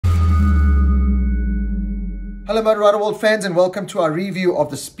Hello Motor Rider World fans, and welcome to our review of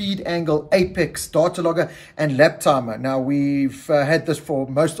the Speed Angle Apex data logger and lap timer. Now we've had this for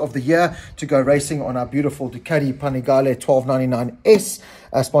most of the year to go racing on our beautiful Ducati Panigale 1299S,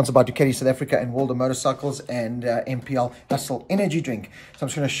 sponsored by Ducati South Africa and Waldo Motorcycles and MPL Hustle Energy Drink. So I'm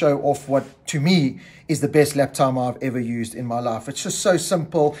just going to show off what to me is the best lap timer I've ever used in my life. It's just so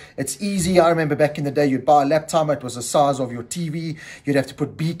simple. It's easy. I remember back in the day, you'd buy a lap timer. It was the size of your TV. You'd have to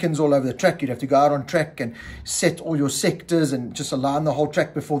put beacons all over the track. You'd have to go out on track and set all your sectors and just align the whole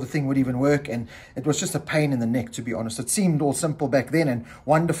track before the thing would even work. And it was just a pain in the neck, to be honest. It seemed all simple back then and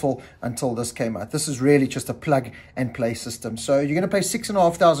wonderful until this came out. This is really just a plug and play system. So you're going to pay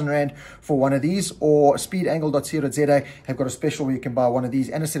 6,500 Rand for one of these, or speedangle.co.za have got a special where you can buy one of these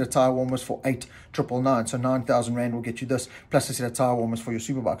and a set of tire warmers for 8,999. So 9,000 Rand will get you this, plus a set of tire warmers for your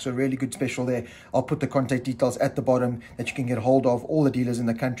superbike. So really good special there. I'll put the contact details at the bottom that you can get hold of all the dealers in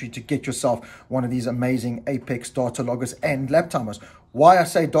the country to get yourself one of these amazing Apex data loggers and lap timers. Why I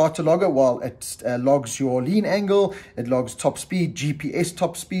say data logger? Well, it logs your lean angle, it logs top speed, GPS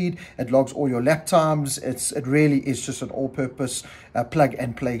top speed, it logs all your lap times. It really is just an all-purpose plug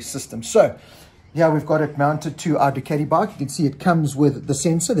and play system. So yeah, we've got it mounted to our Ducati bike. You can see it comes with the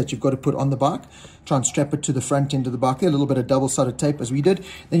sensor that you've got to put on the bike. Try and strap it to the front end of the bike there, a little bit of double-sided tape as we did.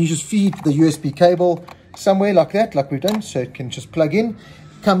 Then you just feed the USB cable somewhere like that, like we've done, so it can just plug in.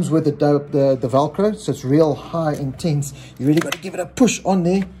 Comes with the Velcro, so it's real high intense. You really got to give it a push on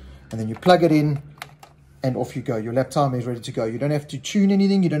there, and then you plug it in, and off you go. Your lap timer is ready to go. You don't have to tune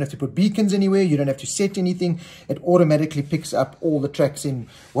anything. You don't have to put beacons anywhere. You don't have to set anything. It automatically picks up all the tracks in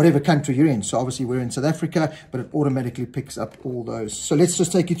whatever country you're in. So obviously we're in South Africa, but it automatically picks up all those. So let's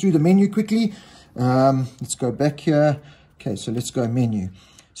just take you through the menu quickly. Let's go back here. Okay, so let's go menu.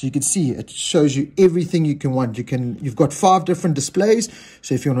 So you can see it shows you everything you can want. You've got 5 different displays.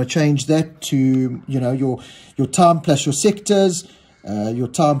 So if you want to change that to, you know, your time plus your sectors, your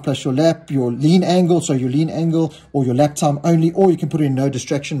time plus your lap, your lean angle, so your lean angle, or your lap time only, or you can put it in no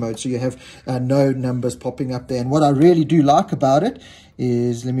distraction mode, so you have no numbers popping up there. And what I really do like about it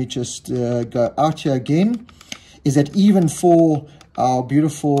is, let me just go out here again, is that even for our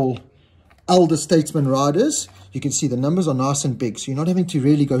beautiful elder statesman riders, you can see the numbers are nice and big, so you're not having to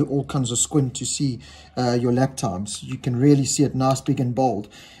really go all kinds of squint to see your lap times. You can really see it nice, big and bold.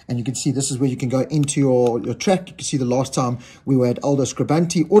 And you can see this is where you can go into your track. You can see the last time we were at Aldo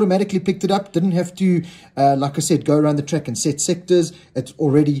Scribanti, automatically picked it up. Didn't have to, like I said, go around the track and set sectors. It's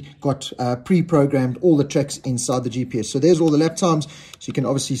already got pre-programmed all the tracks inside the GPS. So there's all the lap times. So you can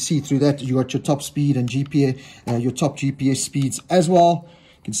obviously see through that. You got your top speed and GPS, your top GPS speeds as well.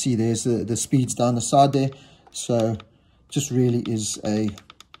 You can see there's the speeds down the side there. So just really is a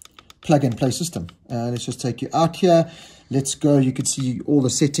plug and play system. Let's just take you out here. Let's go. You can see all the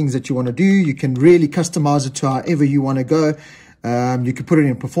settings that you want to do. You can really customize it to however you want to go. You can put it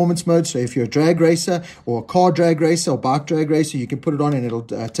in performance mode. So if you're a drag racer or a car drag racer or bike drag racer, you can put it on and it'll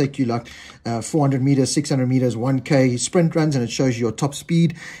take you like 400 meters, 600 meters, 1K sprint runs, and it shows you your top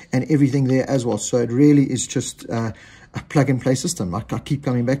speed and everything there as well. So it really is just a plug and play system. I keep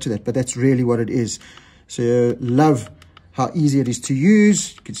coming back to that, but that's really what it is. So love how easy it is to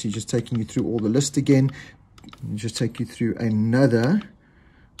use. You can see just taking you through all the list again. And just take you through another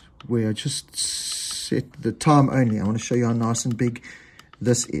where I just set the time only. I want to show you how nice and big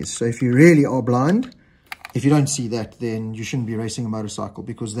this is. So if you really are blind, if you don't see that, then you shouldn't be racing a motorcycle,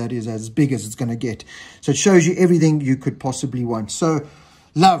 because that is as big as it's going to get. So it shows you everything you could possibly want. So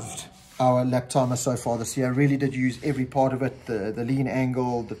loved our lap timer so far this year. I really did use every part of it, the lean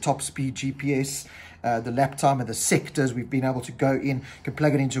angle, the top speed GPS, the lap timer, the sectors. We've been able to go in, you can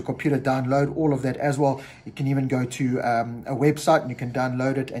plug it into a computer, download all of that as well. You can even go to a website and you can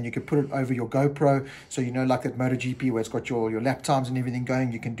download it, and you can put it over your GoPro, so you know, like that MotoGP where it's got your lap times and everything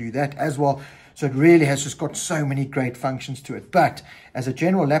going, you can do that as well. So it really has just got so many great functions to it. But as a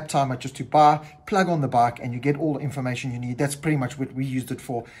general lap timer, just to buy, plug on the bike, and you get all the information you need. That's pretty much what we used it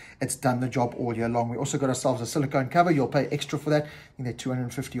for. It's done the job all year long. We also got ourselves a silicone cover. You'll pay extra for that. I think they're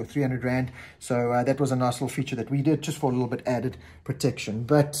 250 or 300 Rand. So that was a nice little feature that we did just for a little bit added protection.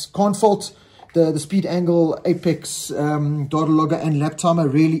 But can't fault the Speed Angle Apex data logger and lap timer.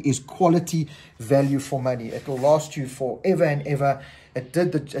 Really is quality value for money. It will last you forever and ever.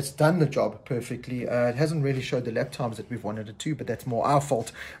 It's done the job perfectly. It hasn't really showed the lap times that we've wanted it to, but that's more our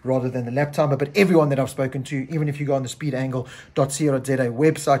fault rather than the lap timer. But everyone that I've spoken to, even if you go on the speedangle.co.za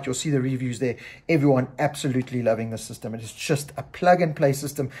website, you'll see the reviews there. Everyone absolutely loving the system. It is just a plug and play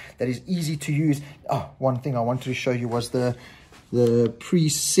system that is easy to use. One thing I wanted to show you was the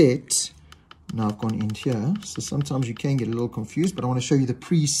preset. Now I've gone in here, so sometimes you can get a little confused, but I want to show you the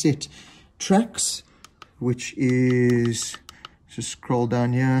preset tracks which is, just scroll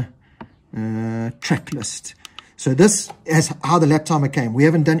down here, track list. So this is how the lap timer came. We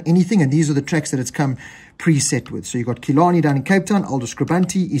haven't done anything, and these are the tracks that it's come preset with. So you've got Killarney down in Cape Town, Aldous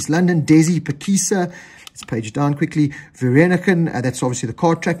Scribanti, East London, Desi, Pakisa. Let's page down quickly. Vereeniging, that's obviously the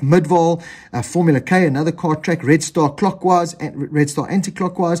kart track. Midval, Formula K, another kart track. Red Star clockwise, and Red Star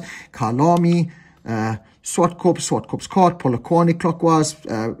anti-clockwise. Kyalami, Swartkorps kart, Polokwane clockwise,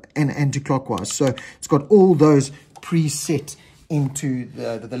 and anti-clockwise. So it's got all those preset into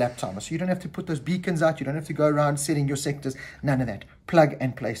the lap timer. So you don't have to put those beacons out. You don't have to go around setting your sectors. None of that. Plug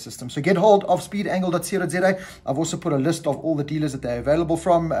and play system. So get hold of speedangle.co.za. I've also put a list of all the dealers that they're available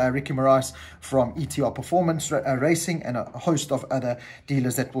from. Ricky Morais from ETR Performance Racing, and a host of other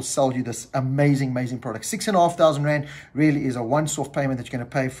dealers that will sell you this amazing product. 6,500 Rand really is a once-off payment that you're going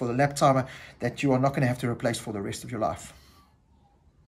to pay for the lap timer that you are not going to have to replace for the rest of your life.